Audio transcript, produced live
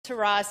To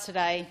rise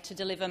today to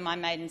deliver my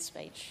maiden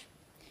speech.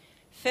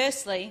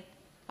 Firstly,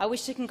 I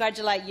wish to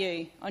congratulate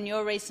you on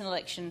your recent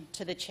election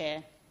to the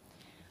chair.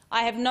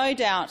 I have no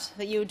doubt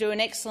that you will do an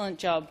excellent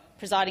job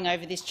presiding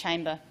over this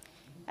chamber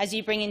as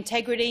you bring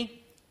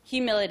integrity,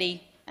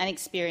 humility and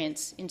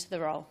experience into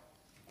the role.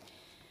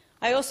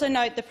 I also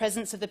note the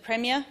presence of the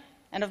Premier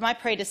and of my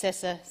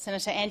predecessor,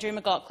 Senator Andrew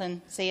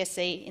McLaughlin,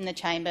 CSC, in the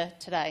chamber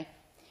today.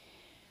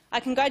 I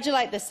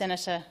congratulate the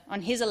Senator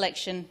on his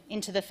election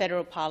into the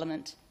Federal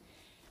Parliament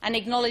and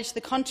acknowledge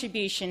the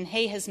contribution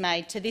he has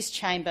made to this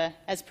chamber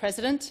as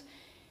President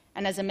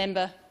and as a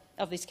member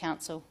of this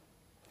Council.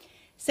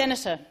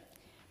 Senator,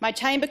 my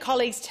chamber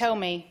colleagues tell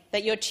me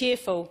that your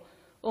cheerful,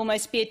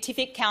 almost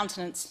beatific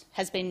countenance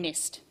has been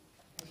missed.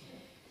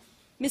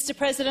 Mr.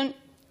 President,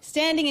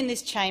 standing in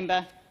this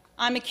chamber,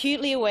 I'm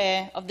acutely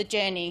aware of the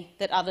journey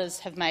that others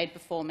have made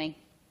before me.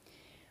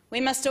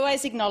 We must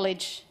always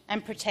acknowledge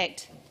and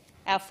protect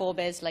our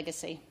forebears'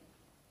 legacy.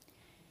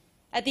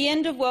 At the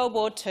end of World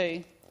War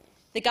II,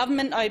 the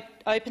government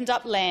opened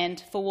up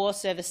land for war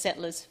service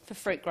settlers for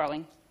fruit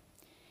growing.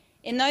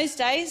 In those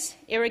days,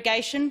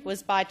 irrigation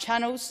was by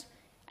channels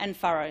and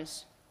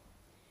furrows.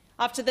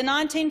 After the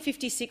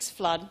 1956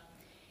 flood,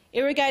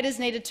 irrigators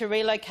needed to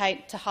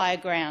relocate to higher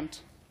ground.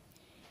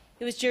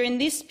 It was during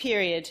this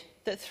period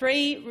that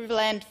 3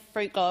 riverland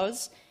fruit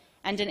growers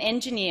and an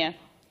engineer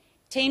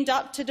teamed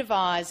up to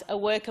devise a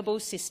workable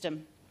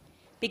system,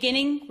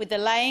 beginning with the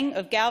laying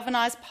of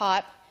galvanised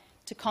pipe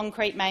to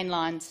concrete main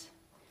lines,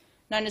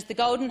 known as the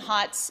Golden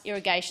Heights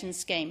Irrigation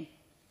Scheme.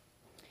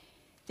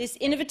 This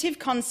innovative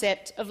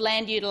concept of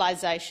land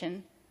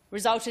utilisation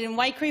resulted in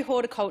Waikerie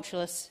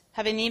horticulturalists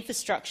having the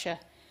infrastructure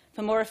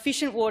for more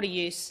efficient water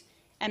use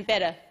and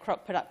better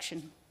crop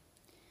production.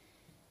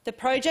 The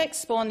project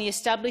spawned the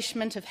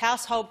establishment of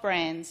household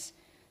brands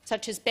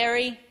such as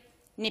Berry,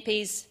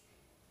 Nippies,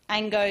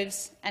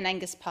 Angoves and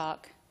Angus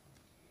Park.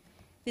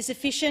 This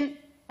efficient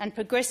and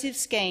progressive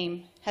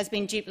scheme has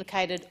been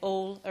duplicated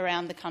all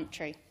around the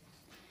country.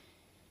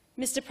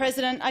 Mr.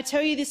 President, I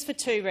tell you this for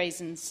 2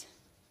 reasons.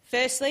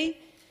 Firstly,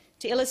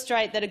 to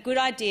illustrate that a good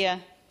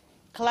idea,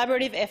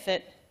 collaborative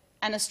effort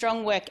and a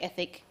strong work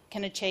ethic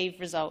can achieve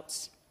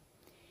results.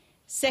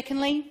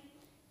 Secondly,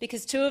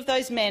 because 2 of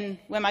those men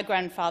were my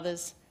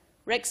grandfathers,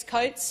 Rex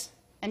Coates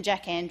and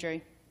Jack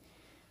Andrew.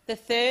 The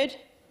third,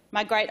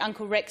 my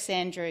great-uncle Rex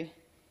Andrew,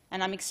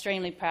 and I'm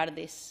extremely proud of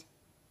this.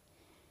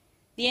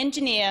 The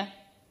engineer,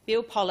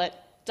 Bill Pollitt,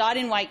 died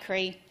in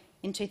Waikerie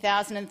in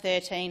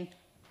 2013,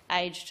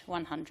 aged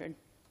 100.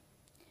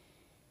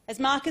 As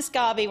Marcus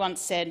Garvey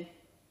once said,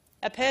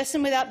 a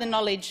person without the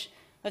knowledge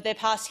of their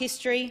past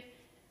history,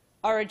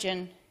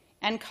 origin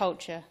and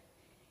culture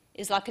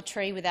is like a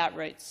tree without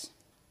roots.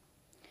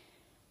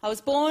 I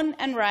was born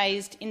and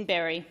raised in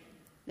Berry,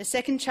 the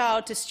second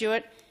child to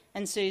Stuart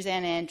and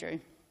Suzanne Andrew.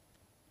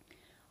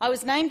 I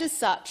was named as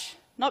such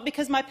not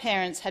because my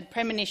parents had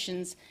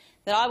premonitions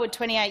that I would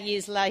 28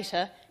 years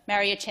later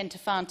marry a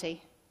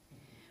Centofanti,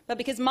 but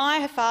because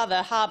my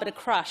father harboured a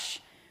crush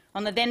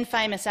on the then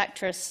famous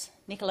actress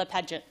Nicola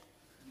Paget.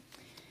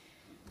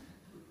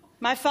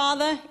 My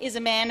father is a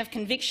man of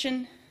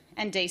conviction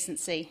and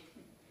decency.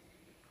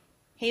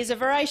 He is a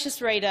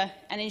voracious reader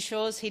and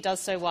ensures he does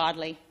so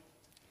widely.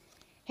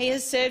 He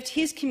has served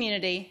his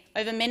community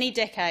over many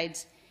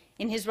decades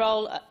in his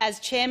role as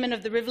chairman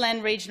of the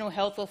Riverland Regional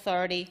Health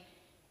Authority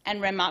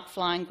and Renmark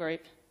Flying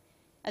Group,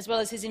 as well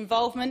as his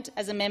involvement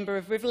as a member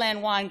of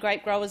Riverland Wine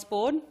Grape Growers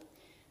Board,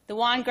 the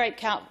Wine Grape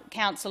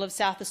Council of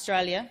South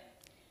Australia,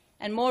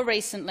 and more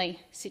recently,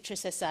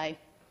 Citrus SA.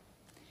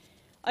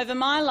 Over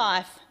my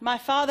life, my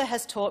father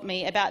has taught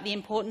me about the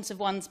importance of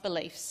one's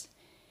beliefs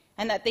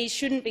and that these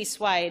shouldn't be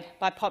swayed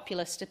by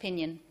populist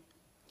opinion.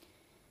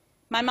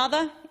 My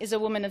mother is a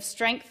woman of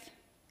strength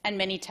and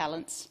many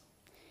talents.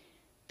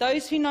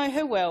 Those who know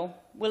her well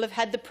will have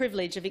had the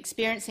privilege of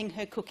experiencing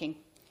her cooking,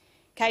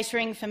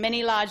 catering for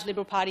many large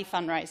Liberal Party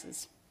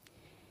fundraisers.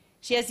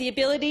 She has the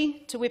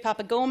ability to whip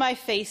up a gourmet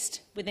feast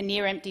with a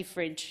near-empty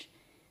fridge,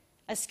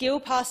 a skill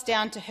passed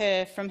down to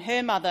her from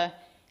her mother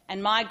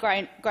and my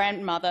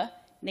grandmother,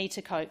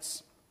 Nita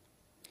Coates.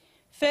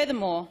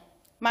 Furthermore,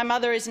 my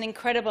mother is an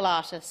incredible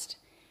artist,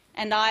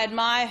 and I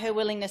admire her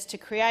willingness to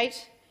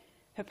create,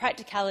 her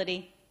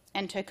practicality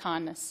and her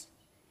kindness.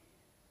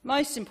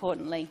 Most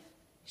importantly,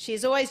 she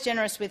is always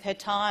generous with her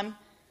time,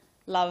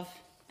 love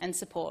and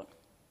support.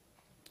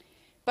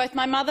 Both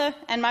my mother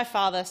and my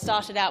father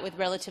started out with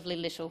relatively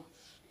little.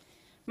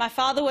 My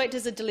father worked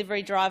as a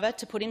delivery driver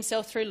to put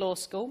himself through law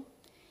school,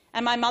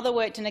 and my mother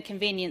worked in a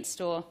convenience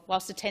store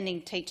whilst attending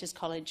Teachers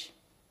College.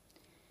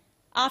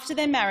 After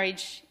their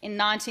marriage in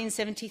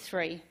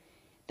 1973,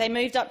 they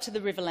moved up to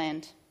the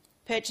Riverland,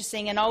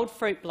 purchasing an old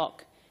fruit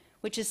block,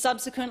 which has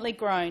subsequently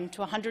grown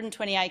to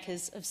 120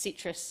 acres of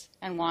citrus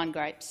and wine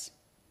grapes.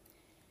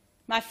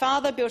 My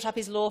father built up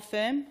his law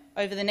firm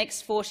over the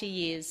next 40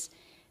 years,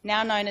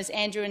 now known as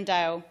Andrew and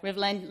Dale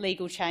Riverland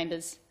Legal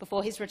Chambers,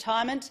 before his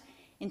retirement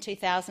in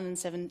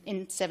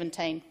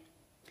 2017.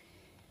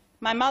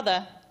 My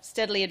mother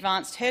steadily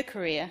advanced her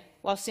career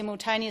while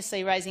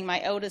simultaneously raising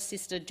my eldest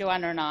sister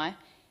Joanna and I,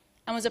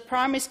 and was a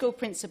primary school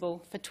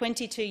principal for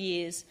 22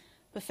 years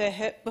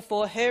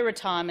before her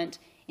retirement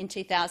in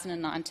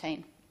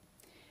 2019.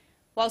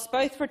 Whilst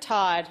both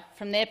retired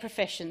from their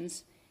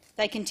professions,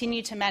 they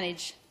continue to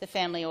manage the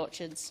family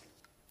orchards.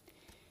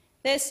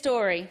 Their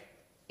story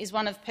is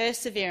one of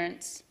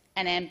perseverance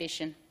and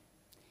ambition.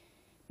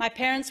 My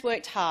parents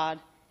worked hard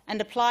and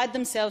applied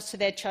themselves to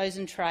their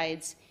chosen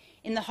trades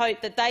in the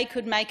hope that they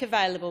could make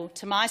available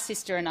to my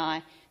sister and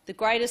I the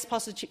greatest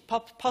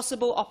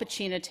possible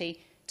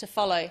opportunity to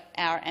follow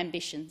our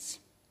ambitions.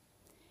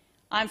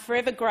 I am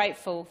forever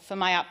grateful for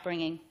my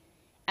upbringing,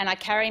 and I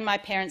carry my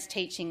parents'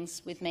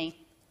 teachings with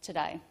me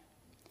today.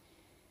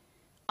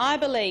 I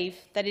believe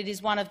that it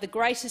is one of the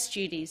greatest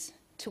duties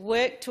to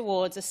work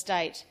towards a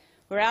state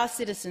where our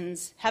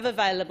citizens have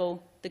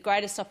available the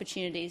greatest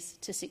opportunities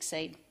to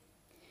succeed.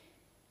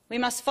 We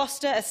must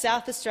foster a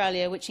South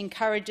Australia which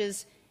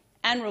encourages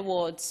and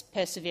rewards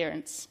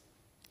perseverance.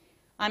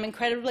 I'm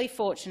incredibly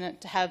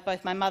fortunate to have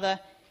both my mother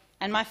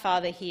and my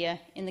father here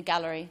in the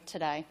gallery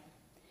today.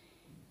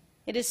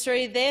 It is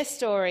through their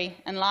story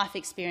and life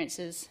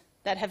experiences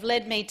that have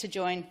led me to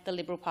join the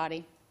Liberal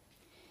Party.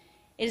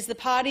 It is the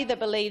party that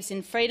believes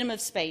in freedom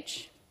of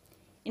speech,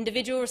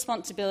 individual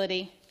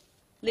responsibility,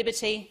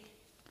 liberty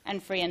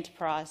and free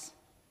enterprise.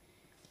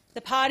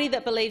 The party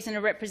that believes in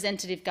a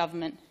representative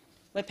government,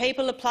 where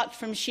people are plucked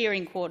from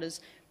shearing quarters,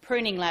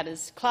 pruning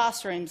ladders,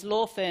 classrooms,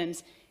 law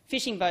firms,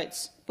 fishing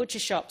boats, butcher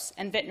shops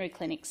and veterinary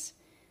clinics,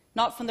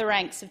 not from the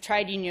ranks of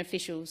trade union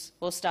officials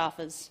or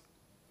staffers.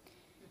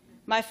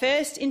 My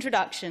first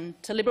introduction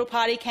to Liberal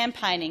Party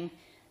campaigning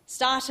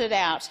started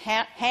out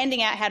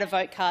handing out how to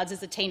vote cards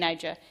as a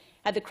teenager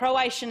at the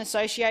Croatian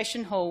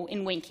Association Hall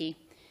in Winky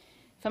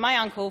for my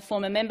uncle,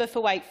 former member for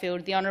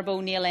Wakefield, the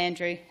Honourable Neil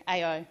Andrew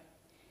AO.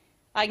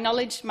 I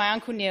acknowledge my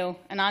Uncle Neil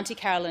and Auntie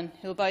Carolyn,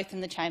 who are both in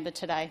the chamber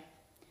today.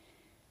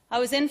 I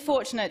was then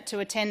fortunate to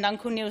attend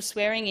Uncle Neil's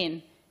swearing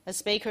in as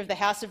Speaker of the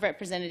House of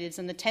Representatives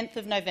on the 10th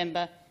of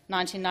November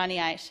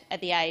 1998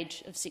 at the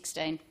age of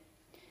 16.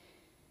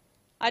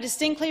 I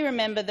distinctly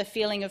remember the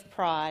feeling of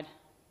pride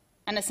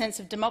and a sense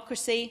of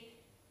democracy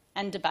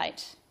and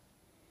debate.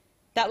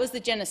 That was the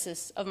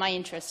genesis of my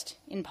interest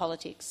in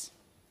politics.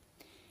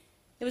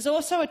 It was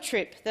also a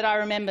trip that I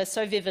remember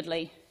so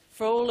vividly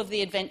for all of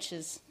the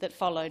adventures that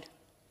followed.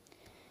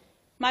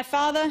 My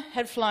father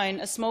had flown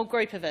a small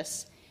group of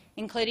us,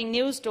 including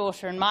Neil's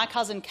daughter and my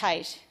cousin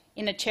Kate,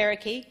 in a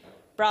Cherokee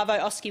Bravo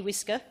Oscar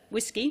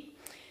whiskey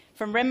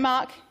from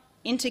Renmark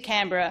into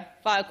Canberra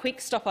via a quick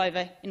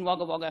stopover in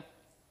Wagga Wagga.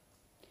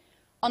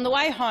 On the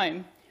way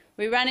home,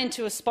 we ran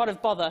into a spot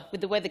of bother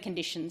with the weather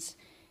conditions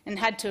and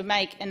had to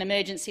make an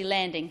emergency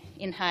landing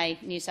in Hay,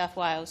 New South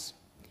Wales.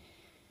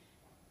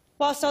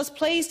 Whilst I was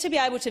pleased to be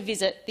able to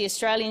visit the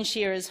Australian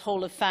Shearers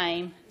Hall of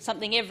Fame,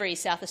 something every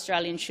South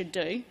Australian should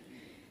do,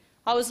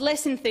 I was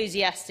less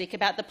enthusiastic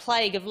about the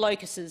plague of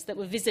locusts that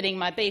were visiting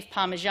my beef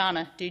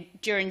parmigiana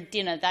during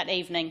dinner that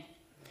evening.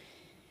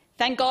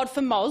 Thank God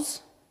for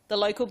Moz, the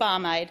local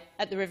barmaid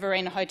at the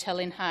Riverina Hotel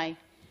in Hay,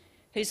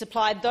 who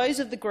supplied those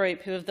of the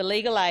group who have the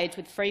legal age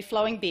with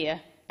free-flowing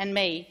beer and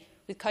me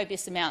with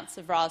copious amounts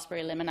of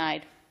raspberry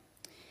lemonade.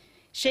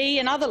 She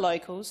and other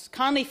locals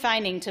kindly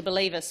feigning to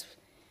believe us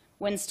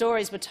when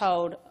stories were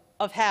told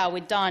of how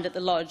we'd dined at the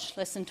lodge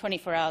less than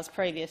 24 hours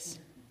previous.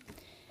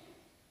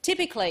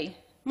 Typically,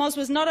 Moz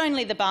was not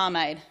only the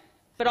barmaid,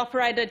 but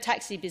operated a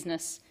taxi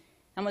business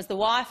and was the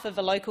wife of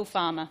a local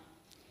farmer.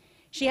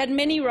 She had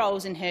many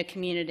roles in her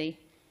community,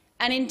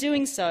 and in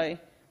doing so,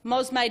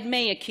 Moz made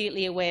me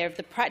acutely aware of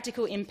the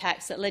practical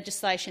impacts that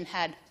legislation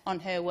had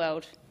on her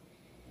world.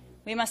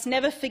 We must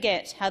never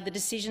forget how the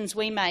decisions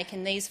we make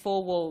in these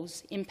four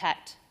walls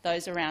impact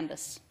those around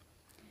us.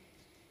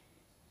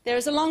 There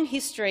is a long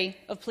history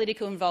of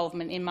political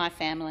involvement in my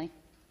family.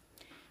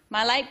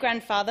 My late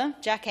grandfather,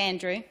 Jack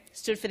Andrew,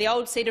 stood for the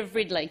old seat of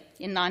Ridley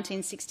in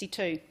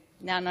 1962,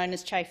 now known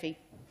as Chaffey.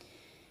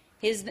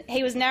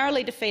 He was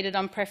narrowly defeated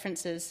on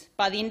preferences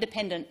by the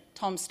independent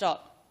Tom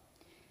Stott.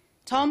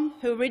 Tom,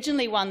 who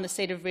originally won the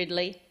seat of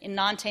Ridley in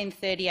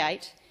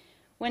 1938,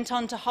 went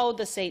on to hold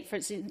the seat for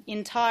its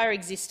entire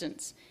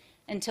existence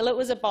until it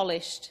was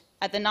abolished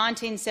at the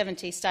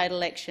 1970 state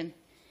election,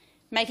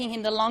 making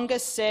him the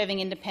longest-serving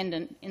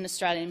independent in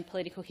Australian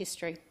political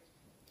history.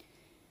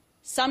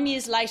 Some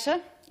years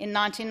later, in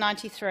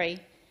 1993,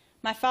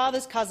 my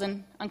father's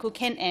cousin, Uncle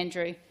Kent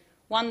Andrew,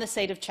 won the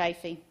seat of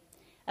Chaffey,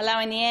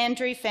 allowing the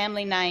Andrew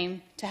family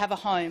name to have a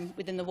home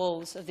within the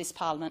walls of this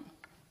parliament.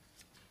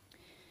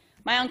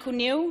 My Uncle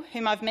Neil,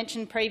 whom I've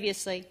mentioned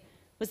previously,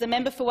 was the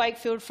member for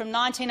Wakefield from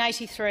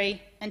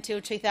 1983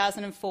 until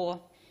 2004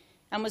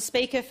 and was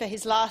Speaker for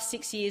his last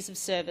 6 years of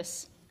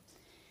service.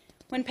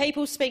 When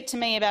people speak to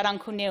me about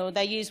Uncle Neil,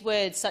 they use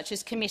words such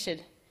as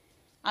committed,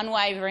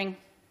 unwavering,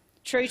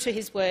 true to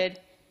his word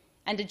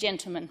and a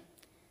gentleman,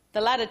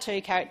 the latter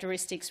two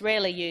characteristics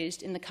rarely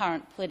used in the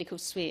current political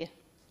sphere.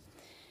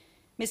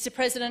 Mr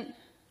President,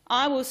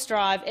 I will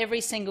strive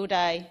every single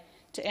day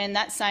to earn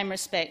that same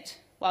respect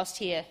whilst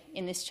here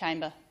in this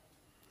chamber.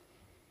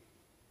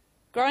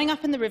 Growing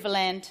up in the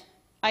Riverland,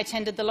 I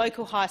attended the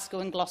local high school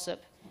in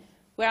Glossop,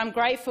 where I'm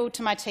grateful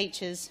to my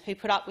teachers who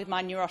put up with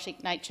my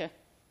neurotic nature.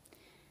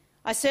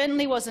 I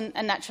certainly wasn't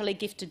a naturally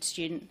gifted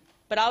student,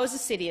 but I was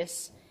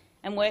assiduous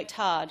and worked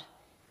hard,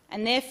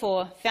 and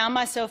therefore found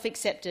myself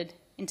accepted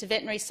into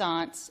veterinary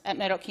science at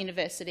Murdoch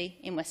University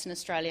in Western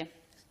Australia.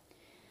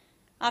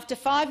 After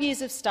 5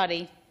 years of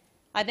study,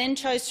 I then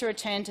chose to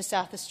return to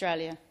South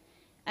Australia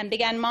and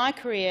began my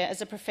career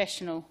as a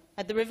professional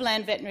at the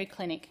Riverland Veterinary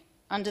Clinic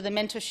under the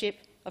mentorship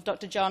of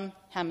Dr. John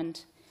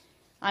Hammond.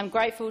 I'm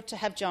grateful to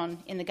have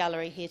John in the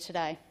gallery here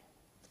today.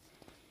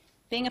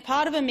 Being a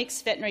part of a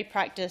mixed veterinary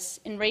practice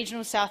in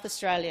regional South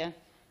Australia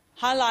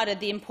highlighted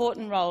the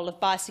important role of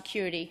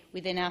biosecurity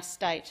within our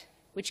state,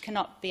 which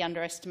cannot be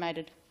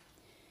underestimated.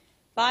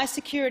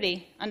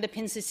 Biosecurity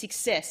underpins the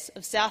success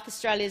of South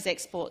Australia's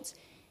exports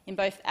in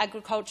both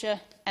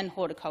agriculture and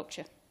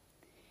horticulture.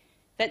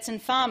 Vets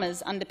and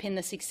farmers underpin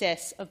the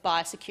success of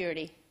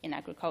biosecurity in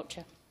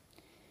agriculture.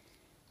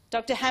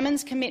 Dr.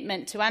 Hammond's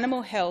commitment to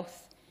animal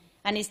health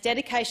and his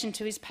dedication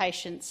to his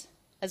patients,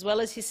 as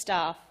well as his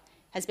staff,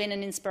 has been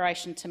an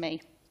inspiration to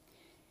me.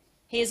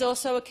 He is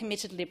also a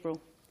committed Liberal,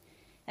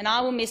 and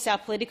I will miss our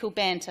political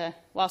banter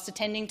whilst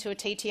attending to a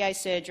TTA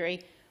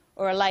surgery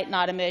or a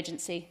late-night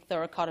emergency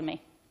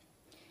thoracotomy.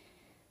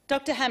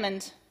 Dr.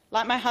 Hammond,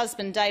 like my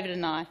husband David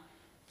and I,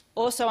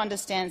 also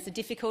understands the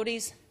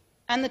difficulties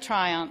and the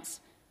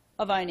triumphs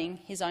of owning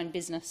his own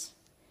business.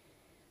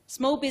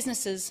 Small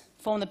businesses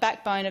form the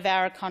backbone of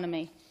our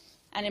economy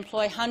and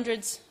employ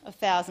hundreds of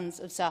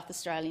thousands of South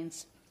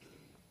Australians.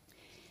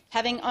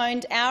 Having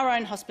owned our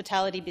own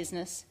hospitality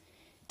business,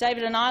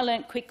 David and I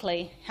learnt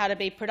quickly how to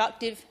be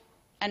productive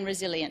and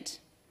resilient.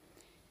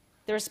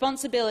 The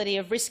responsibility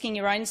of risking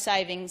your own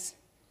savings,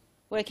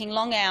 working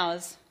long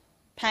hours,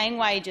 paying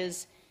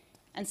wages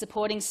and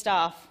supporting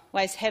staff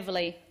weighs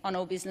heavily on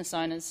all business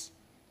owners.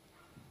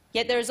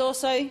 Yet there is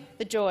also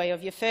the joy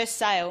of your first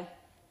sale,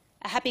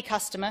 a happy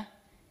customer,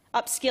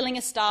 upskilling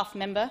a staff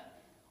member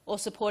or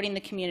supporting the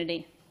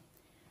community,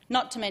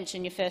 not to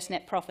mention your first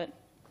net profit.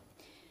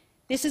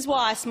 This is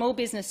why small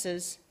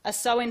businesses are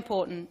so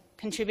important,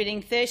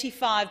 contributing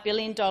 $35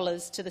 billion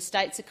to the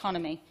state's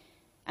economy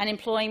and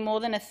employing more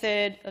than a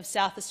third of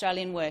South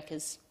Australian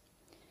workers.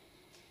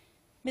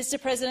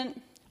 Mr. President,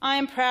 I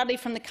am proudly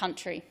from the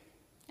country,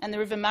 and the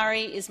River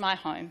Murray is my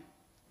home.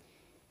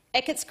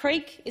 Eckerts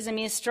Creek is a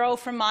mere stroll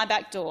from my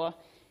back door,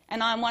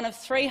 and I am one of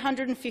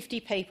 350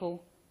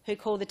 people who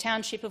call the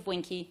township of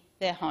Winky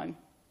their home.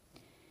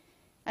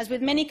 As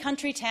with many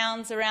country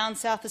towns around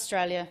South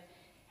Australia,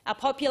 our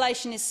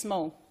population is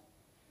small,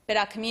 but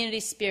our community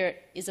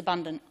spirit is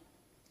abundant.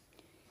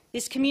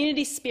 This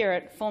community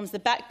spirit forms the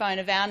backbone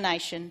of our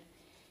nation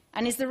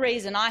and is the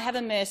reason I have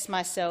immersed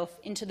myself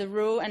into the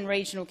Rural and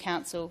Regional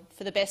Council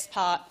for the best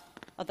part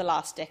of the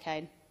last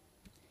decade.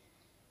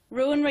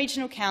 Rural and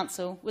Regional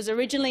Council was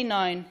originally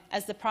known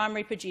as the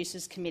Primary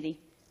Producers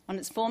Committee on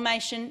its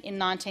formation in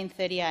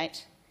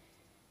 1938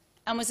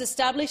 and was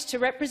established to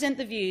represent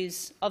the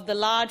views of the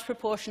large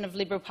proportion of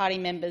Liberal Party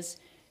members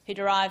who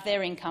derive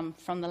their income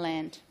from the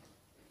land.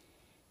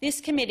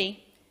 This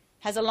committee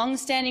has a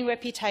long-standing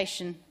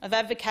reputation of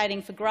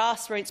advocating for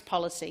grassroots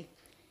policy,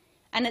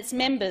 and its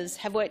members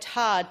have worked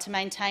hard to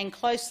maintain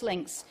close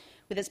links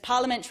with its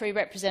parliamentary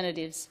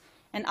representatives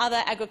and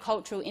other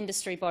agricultural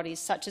industry bodies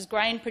such as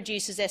Grain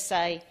Producers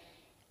SA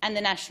and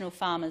the National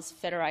Farmers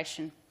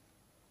Federation.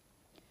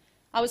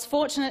 I was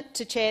fortunate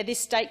to chair this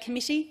state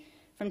committee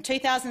from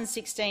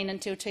 2016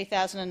 until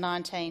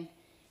 2019,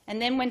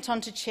 and then went on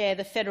to chair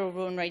the Federal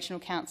Rural and Regional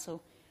Council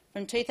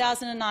from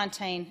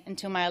 2019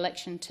 until my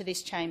election to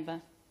this chamber.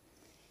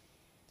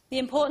 The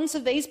importance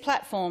of these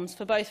platforms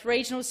for both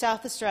regional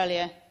South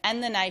Australia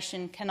and the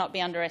nation cannot be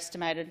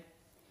underestimated.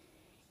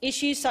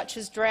 Issues such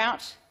as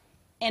drought,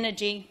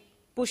 energy,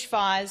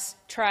 bushfires,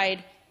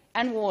 trade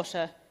and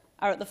water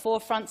are at the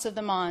forefronts of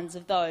the minds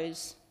of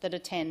those that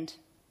attend.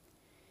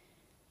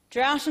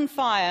 Drought and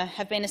fire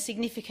have been a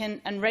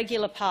significant and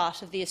regular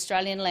part of the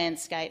Australian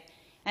landscape,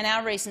 and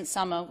our recent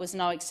summer was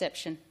no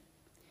exception.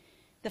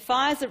 The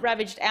fires that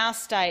ravaged our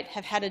state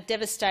have had a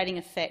devastating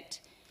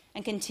effect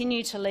and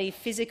continue to leave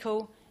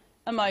physical,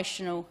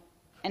 emotional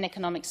and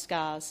economic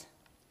scars.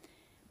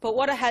 But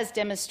what it has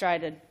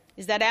demonstrated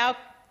is that our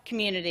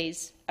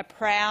communities are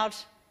proud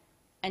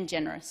and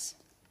generous.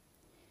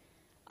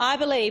 I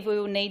believe we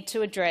will need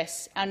to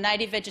address our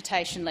native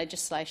vegetation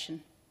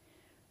legislation.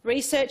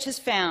 Research has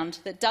found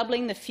that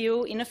doubling the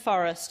fuel in a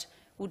forest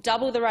will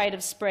double the rate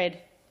of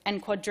spread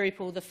and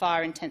quadruple the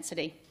fire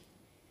intensity.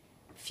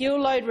 Fuel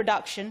load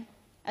reduction,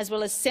 as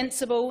well as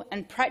sensible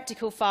and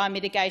practical fire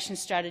mitigation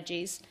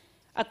strategies,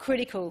 are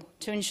critical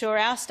to ensure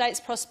our state's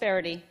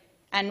prosperity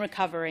and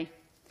recovery.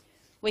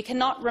 We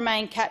cannot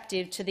remain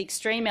captive to the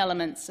extreme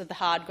elements of the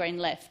hard green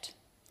left.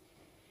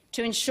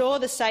 To ensure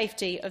the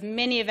safety of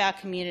many of our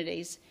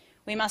communities,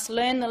 we must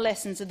learn the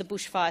lessons of the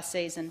bushfire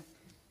season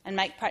and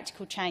make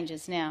practical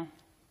changes now.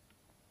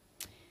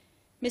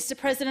 Mr.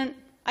 President,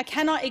 I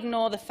cannot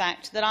ignore the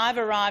fact that I have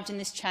arrived in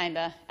this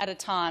chamber at a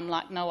time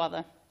like no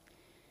other.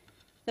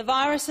 The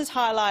virus has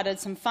highlighted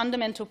some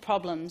fundamental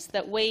problems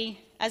that we,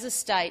 as a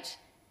state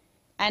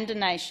and a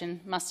nation,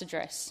 must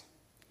address.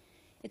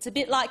 It's a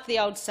bit like the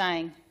old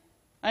saying,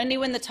 only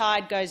when the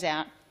tide goes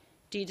out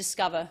do you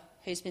discover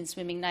who's been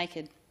swimming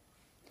naked.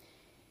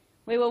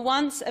 We were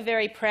once a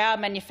very proud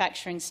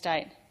manufacturing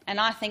state, and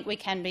I think we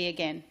can be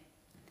again.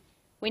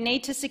 We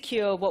need to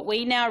secure what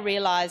we now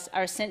realise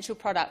are essential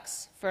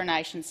products for a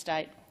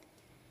nation-state.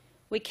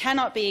 We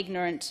cannot be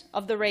ignorant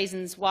of the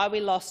reasons why we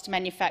lost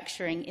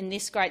manufacturing in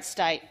this great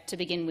state to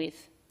begin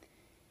with.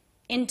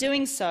 In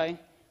doing so,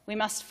 we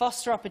must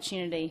foster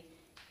opportunity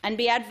and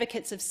be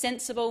advocates of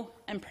sensible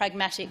and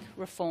pragmatic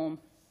reform.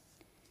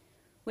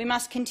 We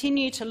must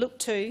continue to look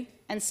to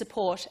and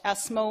support our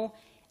small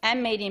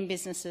and medium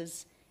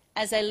businesses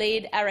as they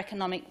lead our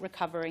economic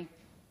recovery.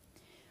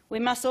 We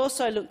must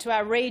also look to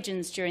our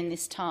regions during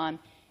this time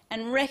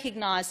and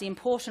recognise the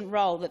important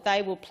role that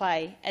they will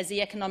play as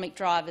the economic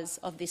drivers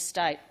of this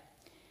state.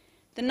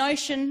 The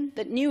notion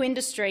that new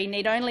industry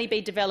need only be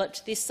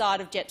developed this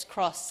side of Jepps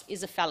Cross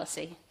is a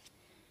fallacy.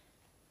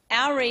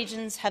 Our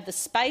regions have the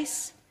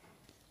space,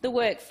 the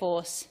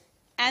workforce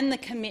and the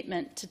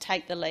commitment to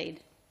take the lead.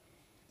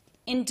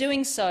 In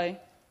doing so,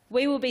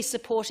 we will be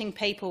supporting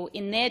people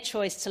in their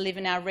choice to live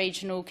in our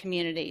regional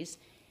communities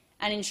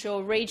and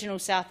ensure regional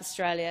South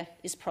Australia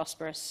is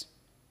prosperous.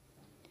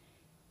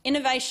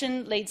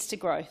 Innovation leads to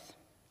growth.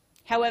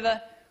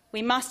 However,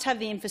 we must have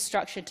the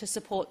infrastructure to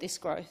support this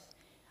growth,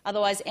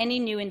 otherwise any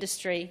new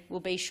industry will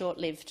be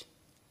short-lived.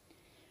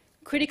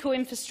 Critical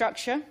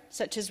infrastructure,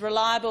 such as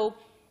reliable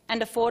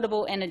and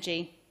affordable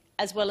energy,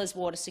 as well as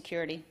water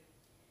security.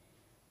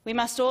 We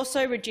must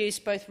also reduce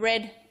both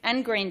red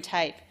and green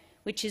tape,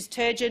 which is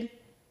turgid,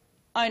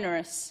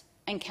 onerous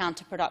and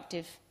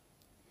counterproductive.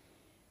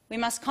 We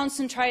must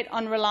concentrate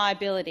on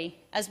reliability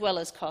as well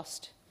as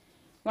cost.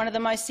 One of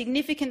the most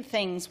significant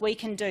things we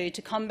can do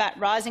to combat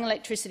rising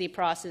electricity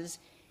prices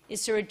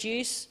is to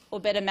reduce or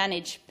better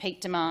manage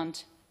peak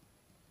demand.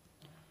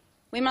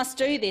 We must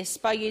do this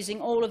by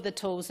using all of the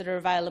tools that are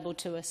available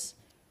to us,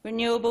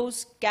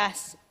 renewables,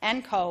 gas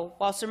and coal,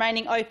 whilst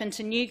remaining open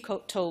to new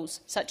tools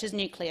such as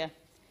nuclear.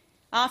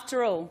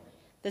 After all,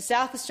 the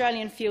South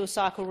Australian Fuel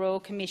Cycle Royal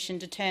Commission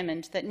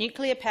determined that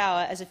nuclear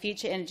power as a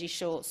future energy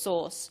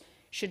source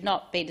should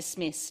not be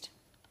dismissed.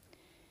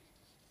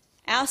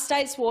 Our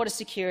state's water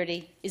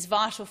security is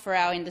vital for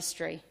our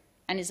industry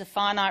and is a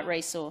finite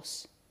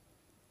resource.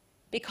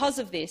 Because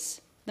of this,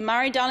 the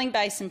Murray-Darling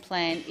Basin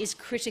Plan is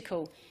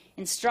critical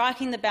in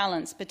striking the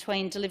balance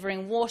between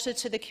delivering water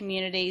to the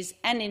communities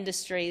and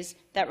industries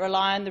that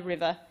rely on the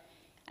river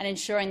and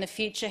ensuring the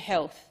future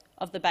health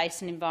of the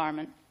basin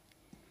environment.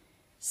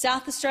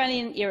 South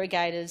Australian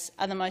irrigators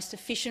are the most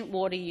efficient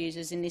water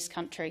users in this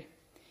country,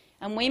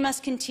 and we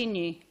must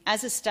continue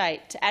as a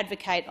state to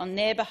advocate on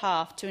their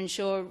behalf to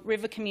ensure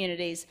river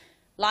communities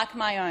like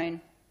my own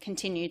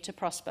continue to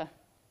prosper.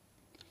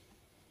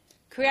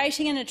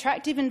 Creating an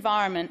attractive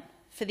environment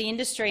for the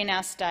industry in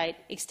our state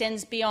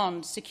extends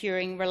beyond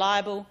securing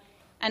reliable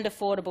and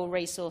affordable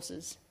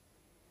resources.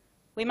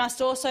 We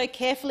must also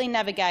carefully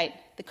navigate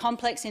the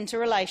complex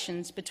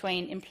interrelations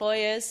between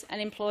employers and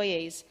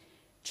employees,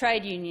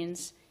 trade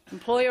unions,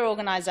 employer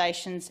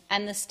organisations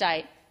and the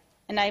state,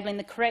 enabling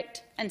the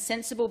correct and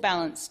sensible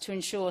balance to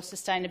ensure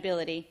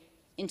sustainability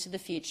into the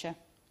future.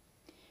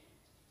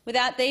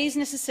 Without these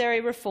necessary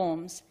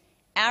reforms,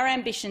 our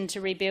ambition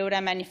to rebuild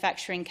our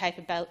manufacturing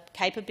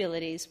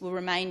capabilities will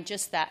remain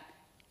just that,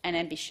 an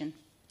ambition.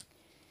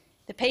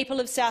 The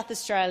people of South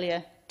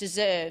Australia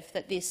deserve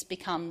that this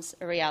becomes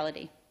a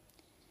reality.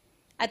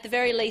 At the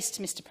very least,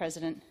 Mr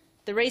President,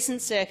 the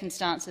recent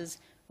circumstances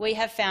we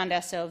have found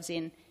ourselves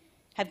in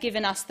have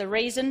given us the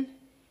reason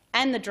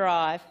and the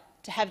drive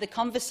to have the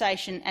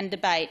conversation and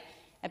debate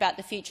about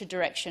the future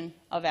direction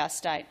of our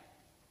state.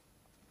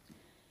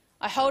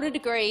 I hold a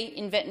degree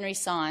in veterinary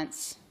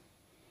science.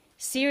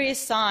 Serious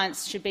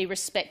science should be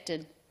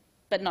respected,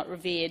 but not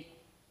revered.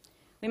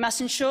 We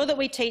must ensure that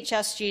we teach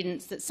our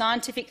students that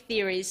scientific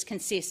theories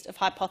consist of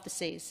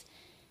hypotheses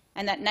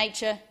and that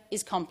nature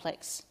is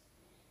complex.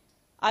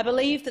 I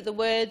believe that the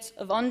words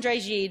of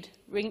André Gide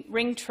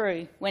ring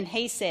true when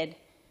he said,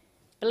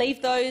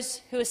 "Believe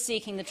those who are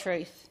seeking the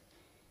truth,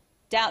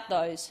 doubt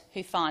those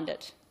who find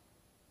it."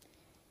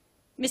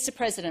 Mr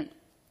President,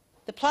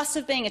 the plus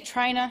of being a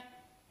trainer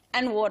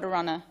and water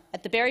runner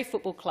at the Berry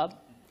Football Club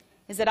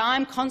is that I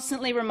am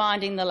constantly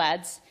reminding the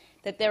lads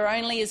that they're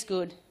only as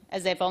good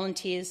as their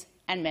volunteers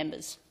and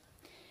members.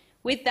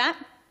 With that,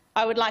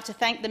 I would like to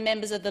thank the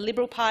members of the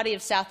Liberal Party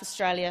of South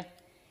Australia,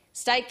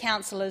 state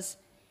councillors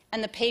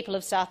and the people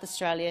of South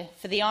Australia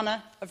for the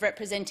honour of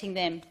representing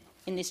them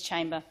in this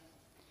chamber.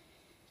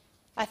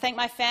 I thank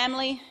my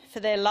family for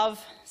their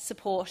love,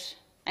 support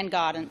and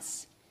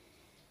guidance.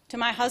 To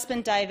my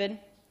husband David,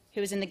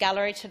 who is in the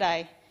gallery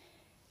today,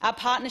 our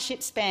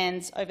partnership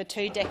spans over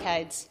 2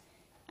 decades,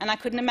 and I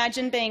couldn't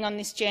imagine being on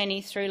this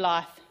journey through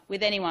life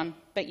with anyone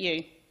but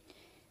you.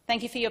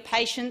 Thank you for your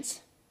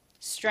patience,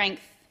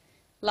 strength,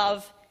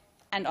 love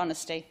and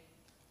honesty.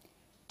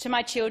 To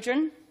my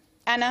children,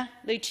 Anna,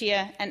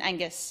 Lucia and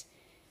Angus,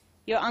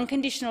 Your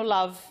unconditional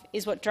love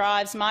is what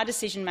drives my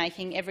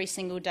decision-making every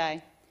single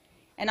day,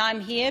 and I'm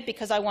here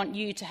because I want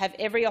you to have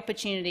every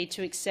opportunity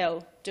to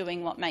excel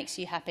doing what makes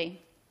you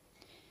happy.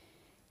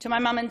 To my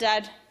mum and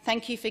dad,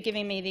 thank you for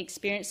giving me the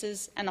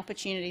experiences and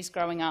opportunities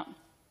growing up.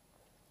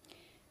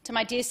 To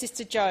my dear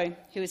sister Jo,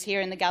 who is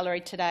here in the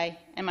gallery today,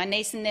 and my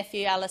niece and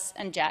nephew Alice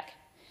and Jack.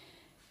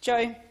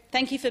 Jo,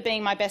 thank you for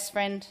being my best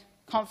friend,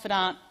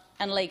 confidant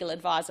and legal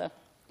advisor.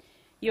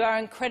 You are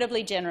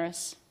incredibly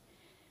generous.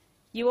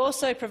 You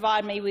also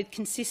provide me with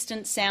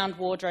consistent, sound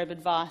wardrobe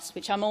advice,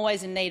 which I'm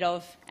always in need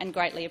of and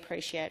greatly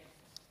appreciate.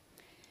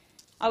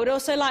 I would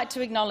also like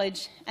to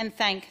acknowledge and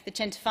thank the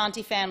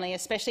Centofanti family,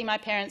 especially my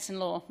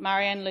parents-in-law,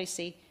 Mario and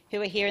Lucy, who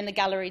are here in the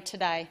gallery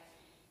today,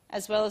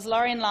 as well as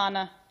Laurie and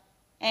Lana,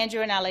 Andrew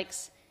and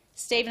Alex,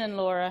 Stephen and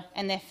Laura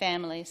and their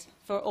families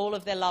for all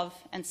of their love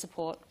and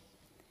support.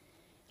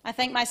 I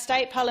thank my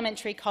state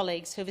parliamentary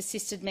colleagues who have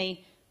assisted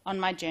me on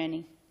my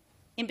journey.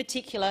 In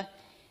particular,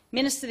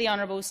 Minister the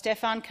Honourable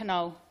Stefan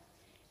Knoll,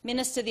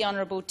 Minister the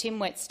Honourable Tim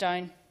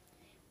Whetstone,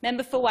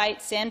 Member for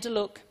Waite Sam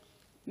DeLuc,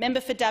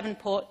 Member for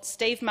Davenport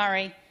Steve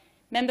Murray,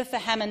 Member for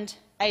Hammond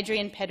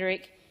Adrian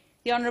Pederick,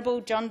 the Honourable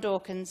John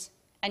Dawkins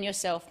and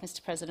yourself,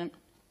 Mr President.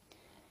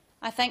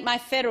 I thank my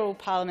federal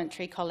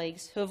parliamentary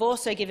colleagues who have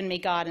also given me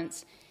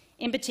guidance,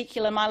 in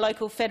particular my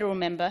local federal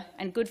member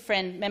and good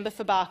friend, Member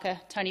for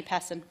Barker, Tony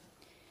Passon.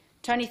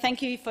 Tony,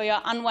 thank you for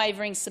your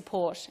unwavering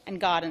support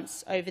and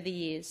guidance over the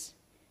years.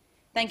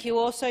 Thank you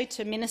also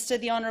to Minister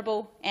the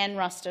Honourable Anne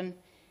Ruston,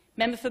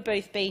 Member for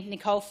Boothby,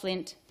 Nicole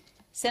Flint,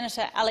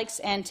 Senator Alex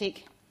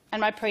Antic and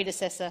my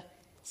predecessor,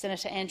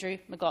 Senator Andrew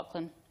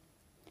McLaughlin.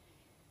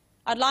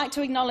 I'd like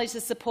to acknowledge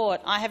the support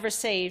I have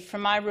received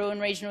from my Rural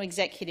and Regional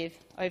Executive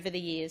over the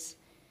years.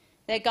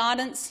 Their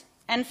guidance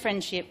and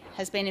friendship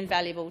has been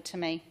invaluable to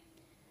me.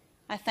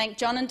 I thank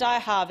John and Di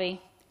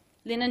Harvey,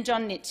 Lynn and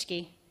John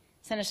Nitschke,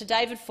 Senator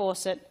David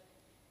Fawcett,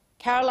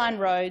 Caroline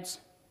Rhodes,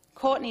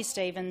 Courtney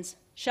Stevens,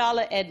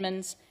 Charlotte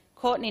Edmonds,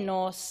 Courtney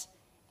Norse,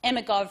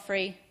 Emma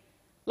Godfrey,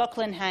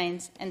 Lachlan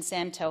Haynes and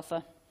Sam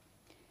Telfer.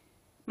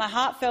 My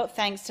heartfelt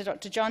thanks to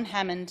Dr John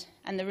Hammond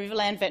and the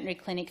Riverland Veterinary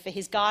Clinic for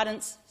his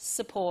guidance,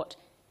 support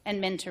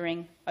and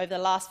mentoring over the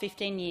last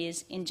 15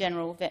 years in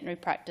general veterinary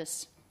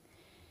practice.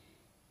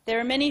 There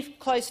are many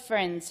close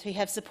friends who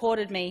have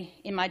supported me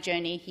in my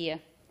journey here.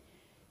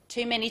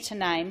 Too many to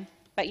name,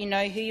 but you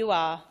know who you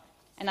are,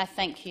 and I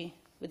thank you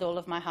with all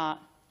of my heart.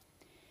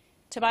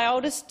 To my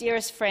oldest,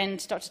 dearest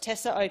friend, Dr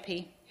Tessa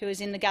Opie, who is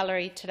in the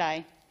gallery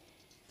today.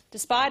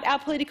 Despite our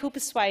political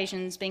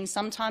persuasions being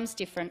sometimes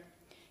different,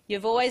 you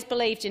have always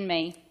believed in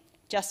me,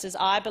 just as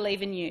I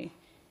believe in you,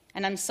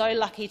 and I'm so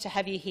lucky to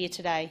have you here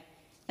today.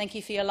 Thank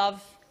you for your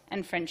love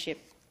and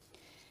friendship.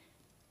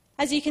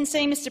 As you can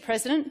see, Mr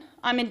President,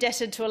 I'm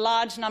indebted to a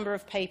large number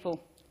of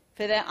people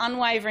for their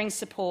unwavering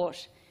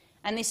support,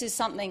 and this is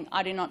something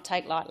I do not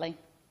take lightly.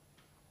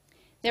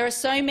 There are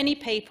so many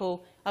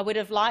people I would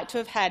have liked to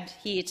have had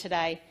here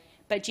today,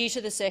 but due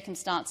to the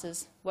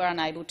circumstances, were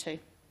unable to.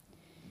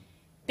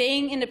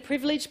 Being in a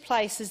privileged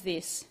place as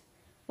this,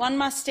 one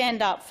must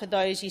stand up for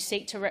those you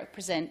seek to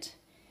represent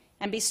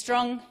and be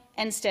strong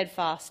and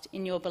steadfast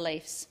in your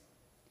beliefs.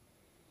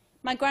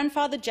 My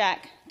grandfather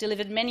Jack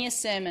delivered many a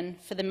sermon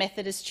for the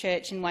Methodist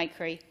Church in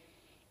Waikerie,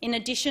 in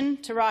addition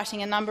to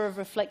writing a number of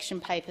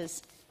reflection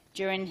papers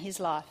during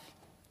his life.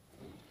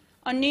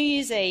 On New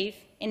Year's Eve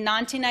in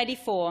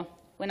 1984,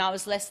 when I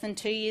was less than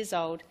 2 years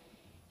old,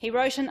 he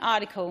wrote an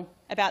article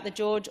about the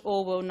George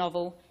Orwell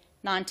novel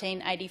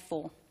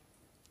 1984.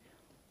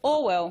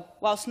 Orwell,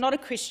 whilst not a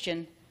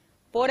Christian,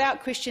 brought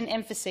out Christian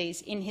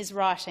emphases in his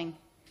writing: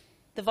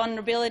 the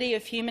vulnerability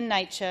of human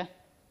nature,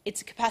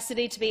 its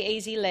capacity to be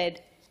easily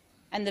led,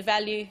 and the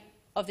value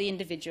of the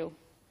individual.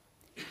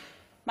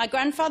 My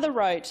grandfather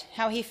wrote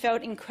how he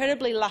felt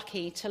incredibly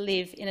lucky to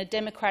live in a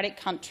democratic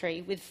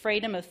country with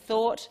freedom of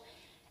thought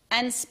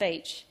and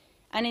speech,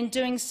 and in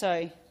doing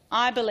so,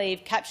 I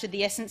believe captured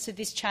the essence of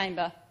this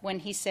chamber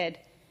when he said,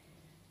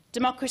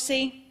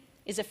 "Democracy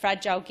is a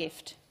fragile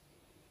gift.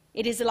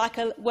 It is like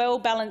a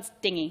well-balanced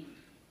dinghy,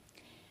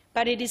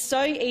 but it is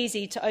so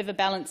easy to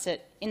overbalance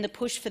it in the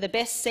push for the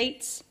best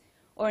seats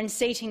or in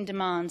seating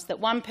demands that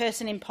one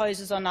person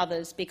imposes on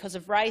others because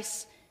of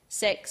race,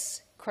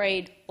 sex,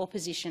 creed or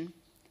position.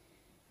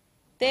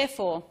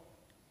 Therefore,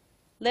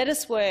 let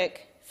us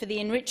work for the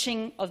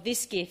enriching of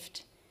this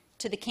gift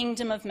to the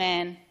kingdom of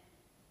man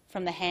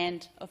from the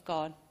hand of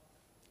God."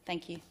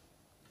 Thank you.